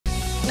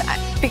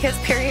because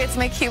periods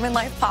make human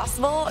life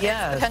possible.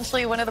 Yes. It's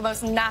potentially one of the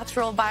most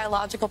natural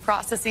biological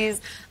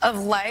processes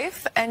of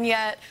life, and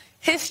yet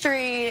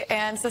history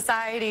and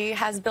society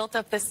has built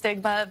up this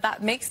stigma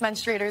that makes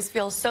menstruators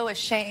feel so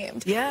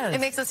ashamed. Yes.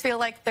 It makes us feel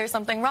like there's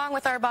something wrong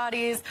with our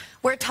bodies.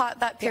 We're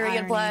taught that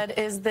period blood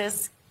is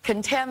this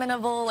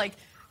contaminable, like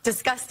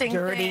disgusting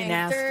dirty, thing.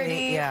 nasty, dirty.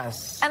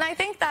 yes. And I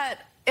think that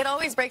it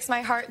always breaks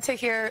my heart to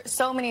hear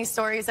so many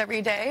stories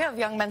every day of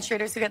young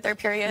menstruators who get their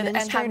period and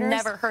have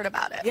never heard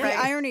about it. Yeah, right?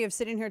 the irony of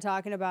sitting here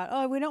talking about,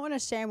 oh, we don't want to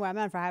shame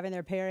women for having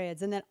their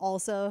periods, and then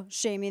also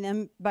shaming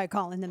them by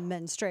calling them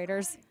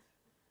menstruators.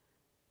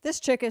 This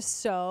chick is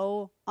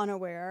so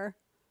unaware.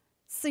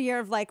 It's the year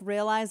of like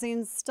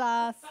realizing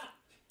stuff.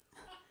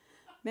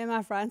 Me and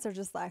my friends are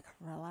just like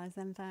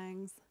realizing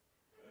things.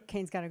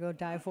 Kane's got to go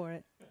die for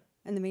it.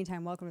 In the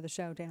meantime, welcome to the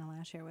show. Dana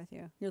Lash here with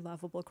you. Your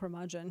lovable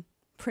curmudgeon.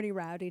 Pretty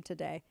rowdy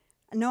today.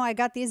 No, I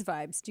got these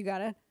vibes. Do you got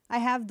it? I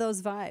have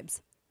those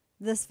vibes.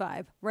 This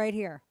vibe right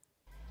here.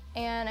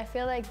 And I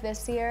feel like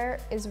this year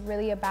is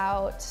really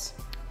about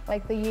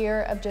like the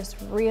year of just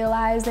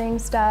realizing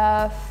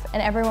stuff,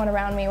 and everyone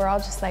around me, we're all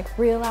just like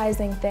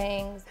realizing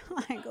things.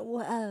 Like,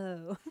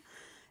 whoa.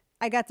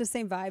 I got the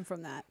same vibe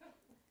from that.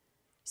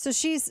 So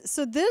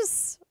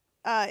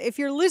if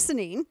you're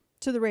listening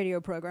to the radio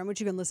program, which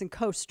you can listen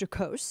coast to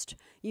coast,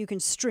 you can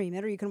stream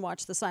it or you can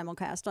watch the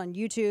simulcast on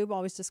YouTube,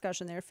 always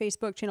discussion there,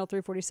 Facebook, channel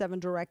 347,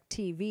 Direct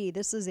TV.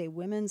 This is a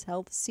women's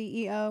health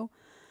CEO,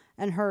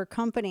 and her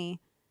company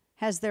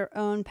has their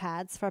own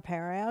pads for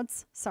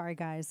periods. Sorry,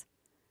 guys.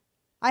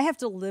 I have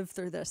to live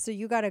through this, so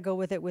you got to go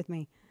with it with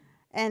me.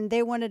 And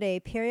they wanted a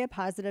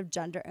period-positive,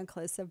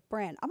 gender-inclusive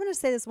brand. I'm going to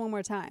say this one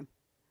more time.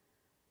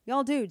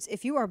 Y'all dudes,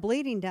 if you are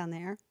bleeding down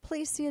there,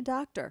 please see a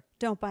doctor.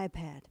 Don't buy a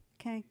pad,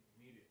 okay?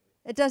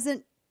 It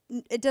doesn't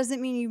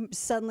mean you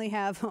suddenly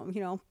have,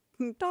 vagina.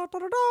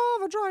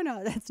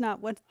 That's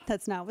not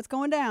what's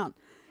going down.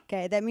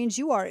 Okay, that means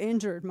you are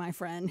injured, my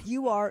friend.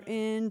 You are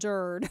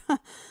injured.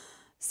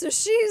 So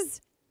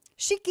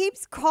she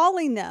keeps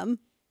calling them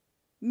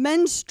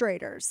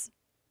menstruators.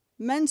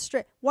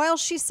 While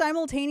she's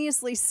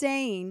simultaneously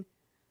saying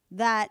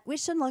that we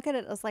shouldn't look at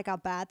it as like a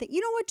bad thing.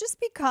 You know what? Just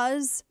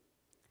because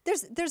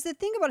there's the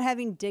thing about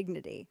having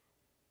dignity,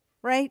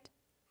 right?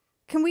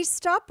 Can we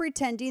stop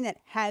pretending that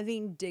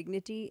having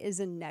dignity is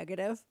a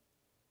negative?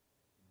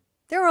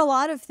 There are a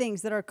lot of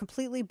things that are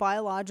completely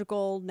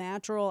biological,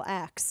 natural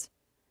acts.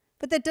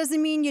 But that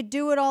doesn't mean you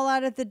do it all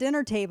out at the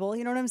dinner table.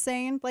 You know what I'm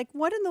saying? Like,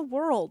 what in the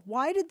world?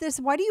 Why do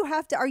you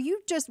have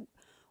to,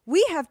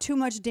 we have too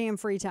much damn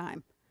free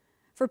time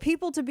for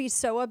people to be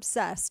so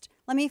obsessed.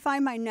 Let me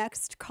find my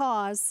next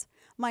cause,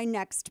 my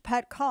next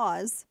pet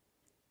cause.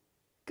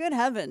 Good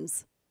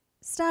heavens.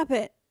 Stop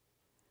it.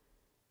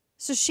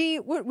 So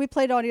we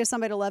played audio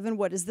soundbite 11.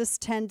 What is this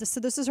 10? So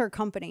this is her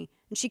company.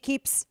 And she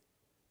keeps,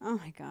 oh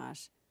my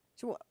gosh.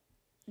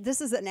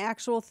 This is an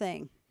actual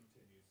thing.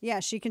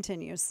 Yeah, she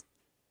continues.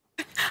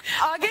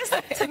 August,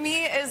 to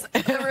me, is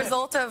the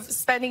result of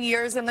spending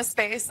years in the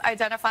space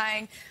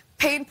identifying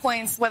pain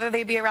points, whether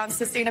they be around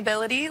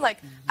sustainability. Like,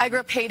 I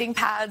grew up hating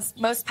pads.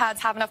 Most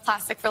pads have enough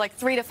plastic for like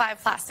 3 to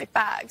 5 plastic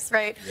bags,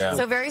 right? Yeah.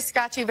 So very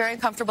scratchy, very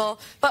uncomfortable,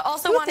 but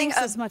also wanting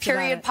a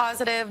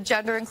period-positive,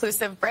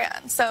 gender-inclusive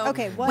brand. So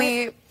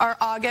we are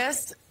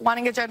August,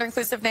 wanting a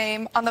gender-inclusive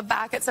name. On the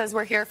back, it says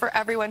we're here for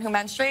everyone who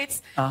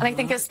menstruates. And I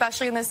think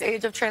especially in this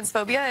age of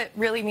transphobia, it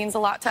really means a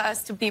lot to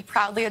us to be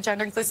proudly a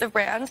gender-inclusive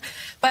brand.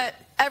 But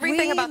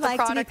everything about the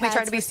product we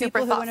try to be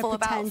super thoughtful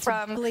about,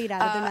 from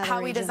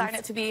how we design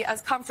it to be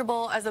as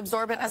comfortable, as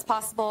absorbent as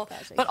possible,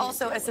 but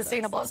also as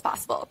sustainable as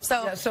possible.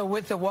 So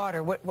with the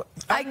water,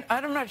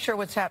 I'm not sure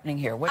what's happening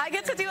here. I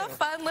get to do a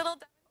fun little...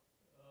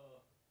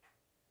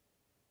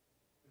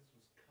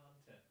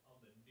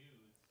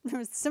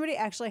 Somebody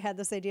actually had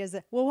this idea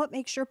that, well, what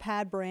makes your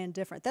pad brand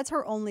different? That's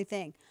her only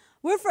thing.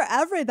 We're for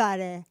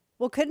everybody.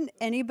 Well, couldn't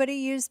anybody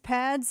use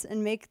pads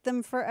and make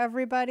them for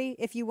everybody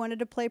if you wanted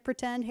to play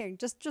pretend? Here,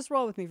 just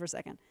roll with me for a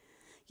second.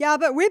 Yeah,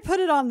 but we put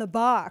it on the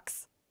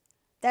box.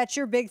 That's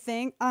your big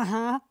thing?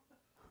 Uh-huh.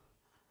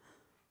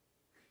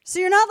 So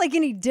you're not like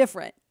any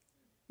different.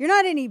 You're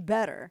not any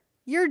better.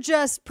 You're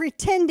just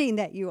pretending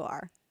that you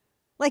are.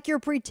 Like you're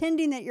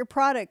pretending that your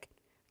product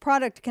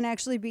can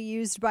actually be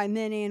used by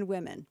men and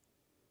women.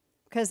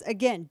 Because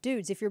again,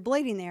 dudes, if you're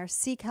bleeding there,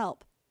 seek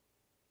help.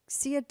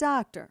 See a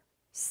doctor.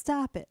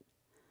 Stop it.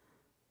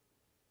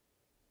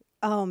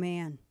 Oh,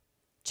 man.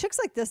 Chicks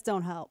like this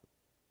don't help.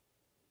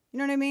 You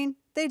know what I mean?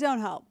 They don't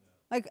help.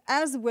 Like,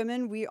 as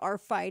women, we are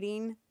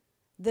fighting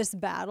this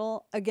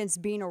battle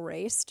against being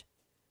erased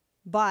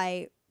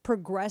by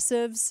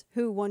progressives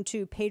who want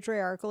to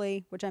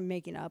patriarchally, which I'm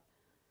making up,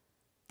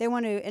 they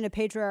want to, in a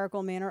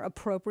patriarchal manner,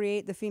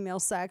 appropriate the female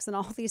sex, and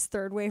all these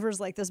third wavers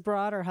like this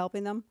broad are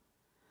helping them.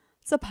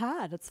 It's a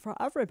pad. It's for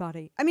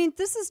everybody. I mean,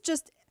 this is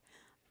just...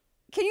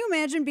 Can you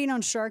imagine being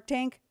on Shark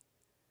Tank?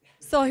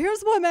 So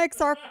here's what makes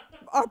our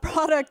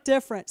product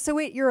different. So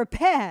wait, you're a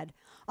pad.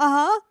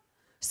 Uh-huh.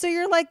 So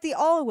you're like the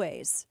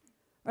Always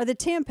or the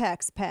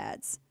Tampax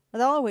pads.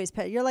 They'll always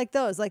pet. You're like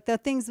those, like the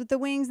things with the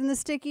wings and the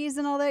stickies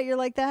and all that. You're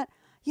like that.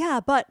 Yeah,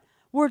 but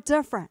we're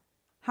different.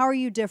 How are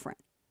you different?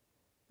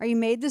 Are you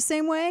made the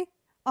same way?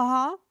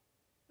 Uh-huh.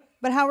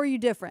 But how are you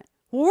different?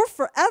 Well, we're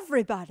for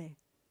everybody.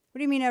 What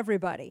do you mean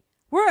everybody?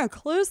 We're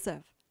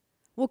inclusive.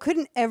 Well,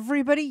 couldn't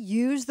everybody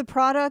use the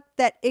product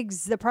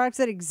the products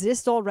that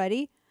exist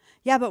already?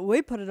 Yeah, but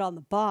we put it on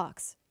the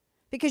box.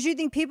 Because you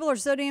think people are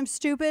so damn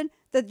stupid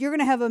that you're going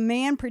to have a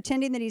man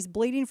pretending that he's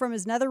bleeding from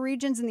his nether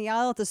regions in the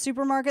aisle at the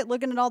supermarket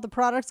looking at all the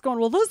products going,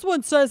 well, this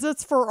one says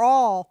it's for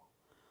all.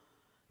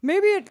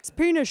 Maybe it's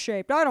penis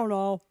shaped. I don't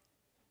know.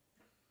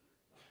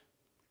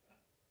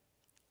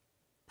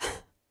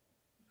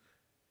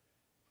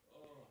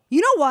 You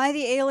know why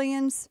the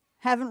aliens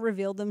haven't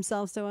revealed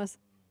themselves to us?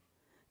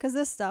 Because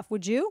this stuff,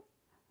 would you?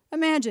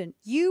 Imagine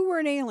you were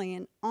an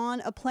alien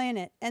on a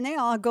planet and they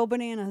all go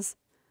bananas.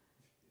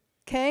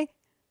 Okay?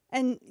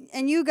 And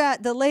you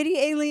got the lady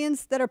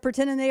aliens that are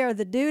pretending they are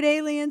the dude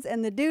aliens,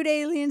 and the dude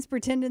aliens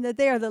pretending that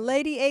they are the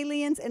lady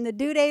aliens, and the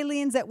dude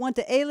aliens that want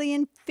to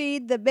alien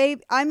feed the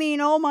baby. I mean,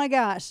 oh my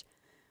gosh.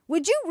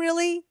 Would you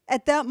really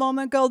at that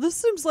moment go, this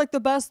seems like the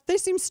best, they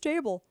seem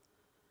stable.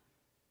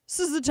 This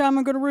is the time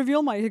I'm going to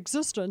reveal my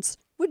existence.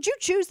 Would you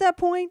choose that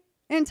point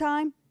in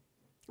time?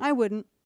 I wouldn't.